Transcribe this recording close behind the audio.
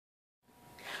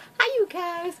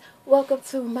guys, welcome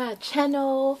to my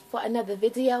channel for another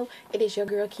video. It is your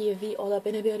girl Kia V, all up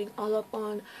in the building, all up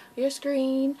on your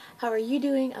screen. How are you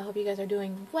doing? I hope you guys are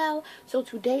doing well. So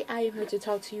today I am here to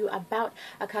talk to you about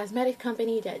a cosmetic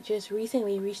company that just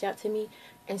recently reached out to me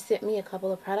and sent me a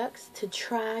couple of products to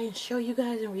try and show you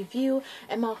guys and review,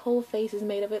 and my whole face is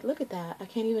made of it. Look at that. I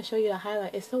can't even show you the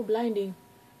highlight. It's so blinding.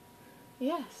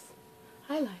 Yes,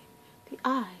 highlight, the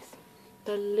eyes,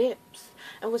 the lips.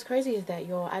 And what's crazy is that,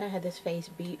 y'all, I done had this face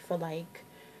beat for like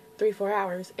 3-4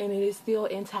 hours and it is still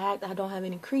intact. I don't have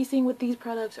any creasing with these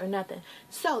products or nothing.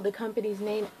 So the company's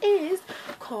name is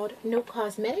called Note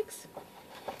Cosmetics.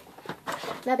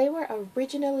 Now, they were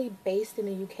originally based in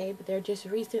the UK, but they're just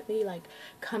recently like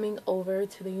coming over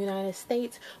to the United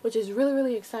States, which is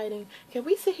really exciting. Can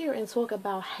we sit here and talk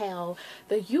about how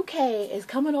the UK is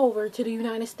coming over to the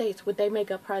United States with their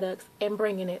makeup products and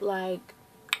bringing it? Like,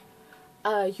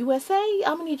 USA,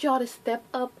 I'm gonna need y'all to step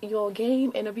up your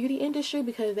game in the beauty industry,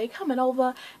 because they coming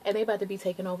over and they about to be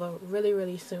taking over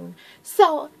really soon.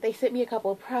 So they sent me a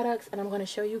couple of products and I'm going to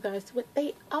show you guys what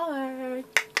they are.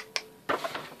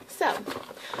 So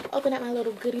open up my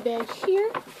little goodie bag here.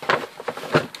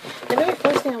 The very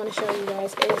first thing I want to show you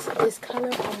guys is this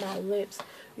color on my lips.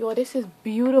 Y'all, this is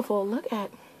beautiful. Look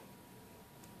at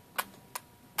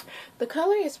the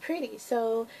color. Is pretty.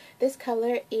 So this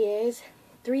color is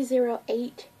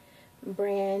 308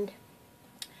 brand.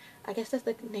 I guess that's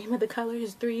the name of the color,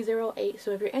 is 308.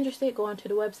 So if you're interested, go onto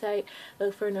the website,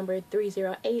 look for number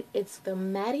 308. It's the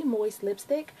Matte Moist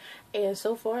lipstick, and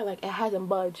so far, like, it hasn't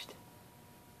budged.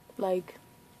 Like,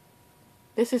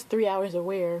 this is 3 hours of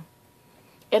wear.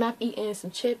 And I've eaten some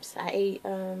chips. I ate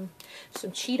some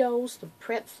Cheetos, some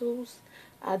pretzels.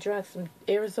 I drank some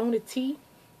Arizona tea.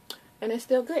 And it's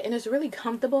still good. And it's really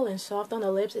comfortable and soft on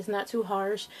the lips. It's not too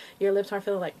harsh. Your lips aren't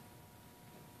feeling like...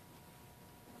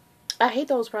 I hate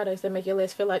those products that make your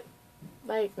lips feel like,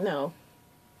 no.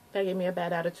 That gave me a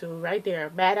bad attitude right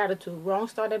there. Bad attitude. Wrong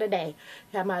start of the day.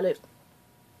 Have my lips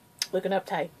looking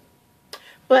uptight.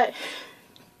 But,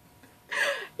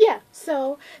 yeah.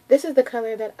 So, this is the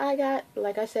color that I got.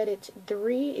 Like I said, it's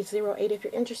 308 if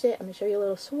you're interested. I'm going to show you a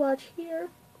little swatch here.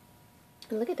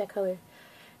 And look at that color.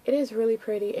 It is really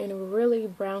pretty and really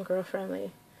brown girl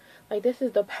friendly. Like, this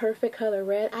is the perfect color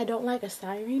red. I don't like a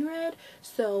styrene red,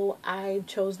 so I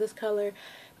chose this color.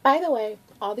 By the way,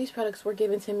 all these products were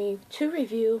given to me to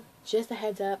review. Just a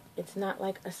heads up, it's not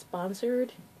like a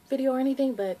sponsored video or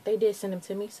anything, but they did send them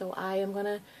to me, so I am going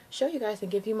to show you guys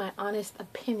and give you my honest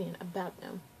opinion about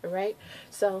them. Alright?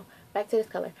 So, back to this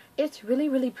color. It's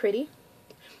really pretty.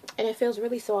 And it feels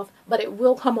really soft, but it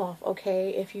will come off, okay?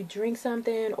 If you drink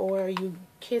something or you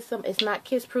kiss some, it's not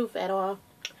kiss proof at all.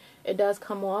 It does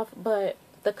come off, but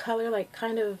the color, like,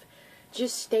 kind of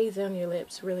just stays on your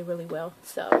lips really well.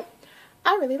 So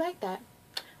I really like that.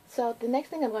 So the next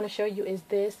thing I'm going to show you is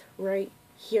this right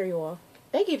here, y'all.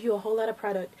 They give you a whole lot of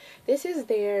product. This is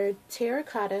their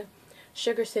Terracotta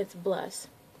Sugar Scents Blush.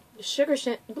 Sugar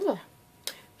Scents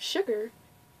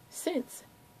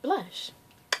Blush.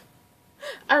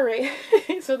 Alright,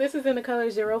 so this is in the color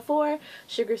 04,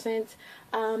 Sugar Scents.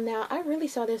 Now, I really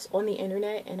saw this on the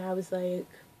internet, and I was like,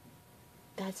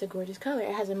 that's a gorgeous color.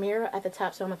 It has a mirror at the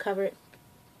top, so I'm going to cover it.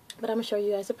 But I'm going to show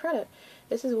you guys the product.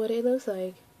 This is what it looks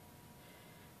like.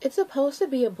 It's supposed to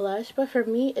be a blush, but for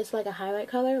me, it's like a highlight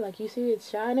color. Like, you see it's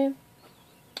shining.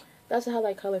 That's a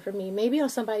highlight color for me. Maybe on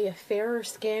somebody of fairer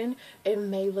skin, it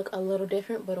may look a little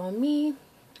different, but on me,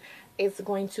 it's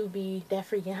going to be that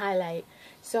freaking highlight.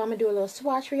 So I'm going to do a little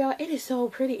swatch for y'all. It is so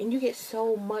pretty, and you get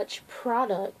so much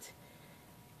product.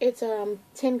 It's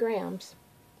 10 grams,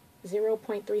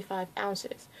 0.35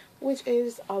 ounces, which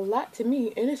is a lot to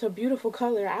me, and it's a beautiful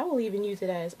color. I will even use it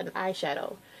as an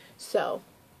eyeshadow. So,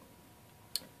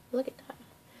 look at that.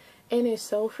 And it's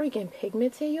so freaking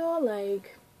pigmented, y'all.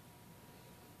 Like,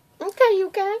 okay,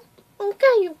 UK.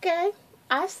 Okay, UK.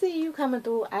 I see you coming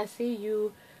through. I see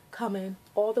you coming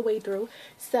all the way through.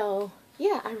 So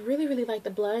yeah, I really like the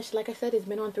blush. Like I said, it's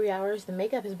been on 3 hours. The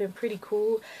makeup has been pretty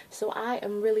cool, so I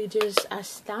am really just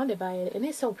astounded by it, and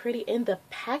it's so pretty. And the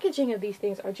packaging of these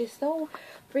things are just so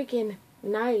freaking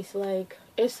nice. Like,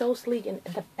 it's so sleek, and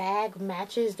the bag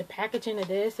matches the packaging of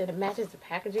this, and it matches the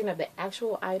packaging of the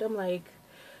actual item. Like,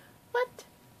 what?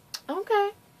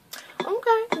 Okay,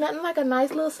 nothing like a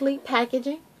nice little sleek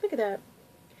packaging. Look at that.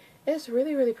 It's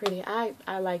really pretty. I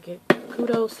like it.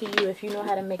 Kudos to you if you know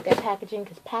how to make that packaging,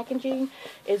 because packaging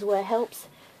is what helps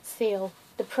sell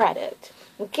the product.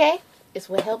 Okay? It's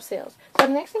what helps sales. So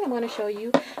the next thing I'm going to show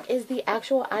you is the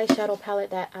actual eyeshadow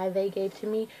palette that they gave to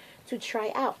me to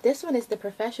try out. This one is the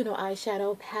Professional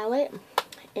Eyeshadow Palette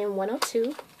in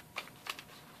 102.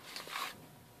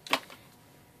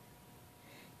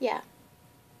 Yeah.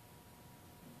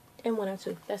 And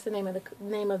 102. That's the name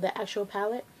of the actual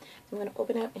palette. I'm going to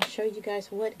open it up and show you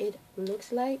guys what it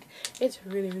looks like. It's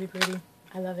really, really pretty.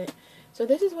 I love it. So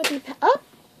this is what the oh!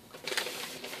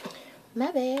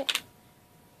 My bad.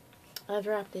 I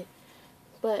dropped it.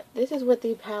 But this is what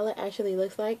the palette actually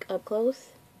looks like up close.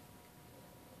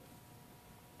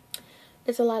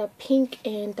 It's a lot of pink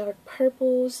and dark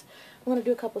purples. I'm going to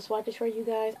do a couple swatches for you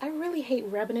guys. I really hate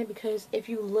rubbing it because if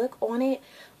you look on it,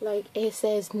 like it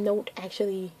says note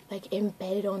actually like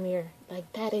embedded on there.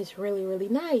 Like that is really, really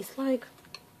nice. Like,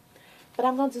 but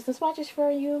I'm going to do some swatches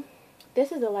for you.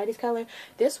 This is the lightest color.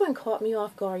 This one caught me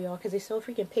off guard, y'all, because it's so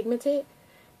freaking pigmented.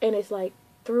 And it's like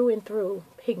through and through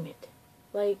pigment.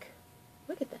 Like,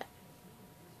 look at that.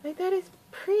 Like that is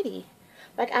pretty.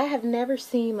 Like I have never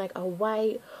seen like a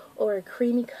white or a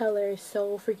creamy color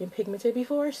so freaking pigmented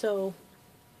before, so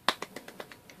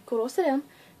kudos to them.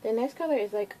 The next color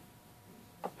is like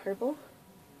a purple,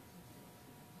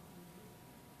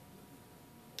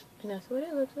 and that's what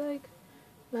it looks like.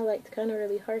 My light's kind of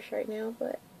really harsh right now,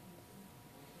 but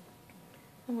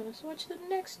I'm gonna swatch the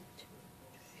next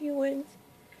few ones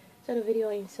so the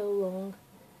video ain't so long.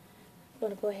 I'm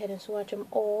gonna go ahead and swatch them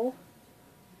all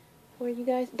for you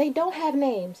guys. They don't have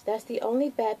names. That's the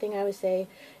only bad thing I would say,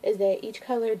 is that each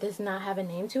color does not have a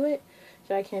name to it.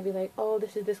 So I can't be like, oh,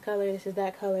 this is this color, this is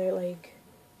that color. Like,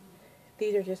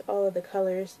 these are just all of the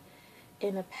colors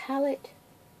in a palette.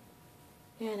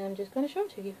 And I'm just going to show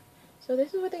it to you. So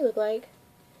this is what they look like.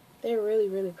 They're really,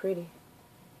 really pretty.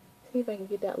 See if I can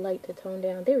get that light to tone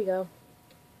down. There we go.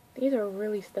 These are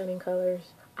really stunning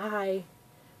colors. I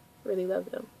really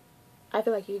love them. I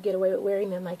feel like you could get away with wearing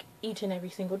them like each and every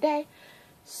single day.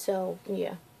 So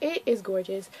yeah, it is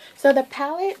gorgeous. So the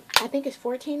palette, I think is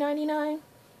 $14.99.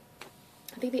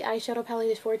 I think the eyeshadow palette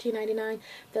is $14.99.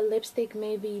 The lipstick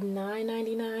may be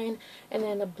 $9.99, and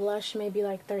then the blush may be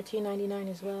like $13.99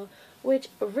 as well, which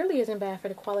really isn't bad for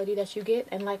the quality that you get.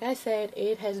 And like I said,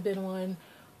 it has been on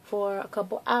for a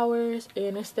couple hours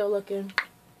and it's still looking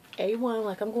A1,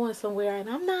 like I'm going somewhere and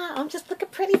I'm just looking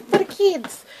pretty for the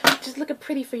kids. Just looking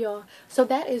pretty for y'all. So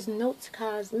that is Notes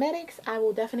Cosmetics. I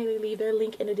will definitely leave their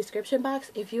link in the description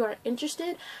box if you are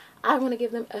interested. I want to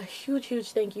give them a huge,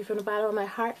 huge thank you from the bottom of my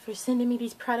heart for sending me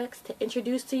these products to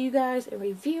introduce to you guys and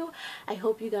review. I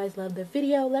hope you guys love the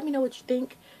video. Let me know what you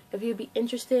think. If you'd be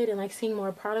interested in like seeing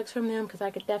more products from them, because I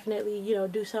could definitely, you know,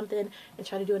 do something and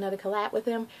try to do another collab with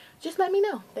them, just let me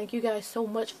know. Thank you guys so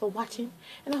much for watching,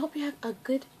 and I hope you have a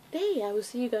good day. I will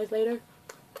see you guys later.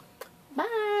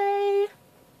 Bye.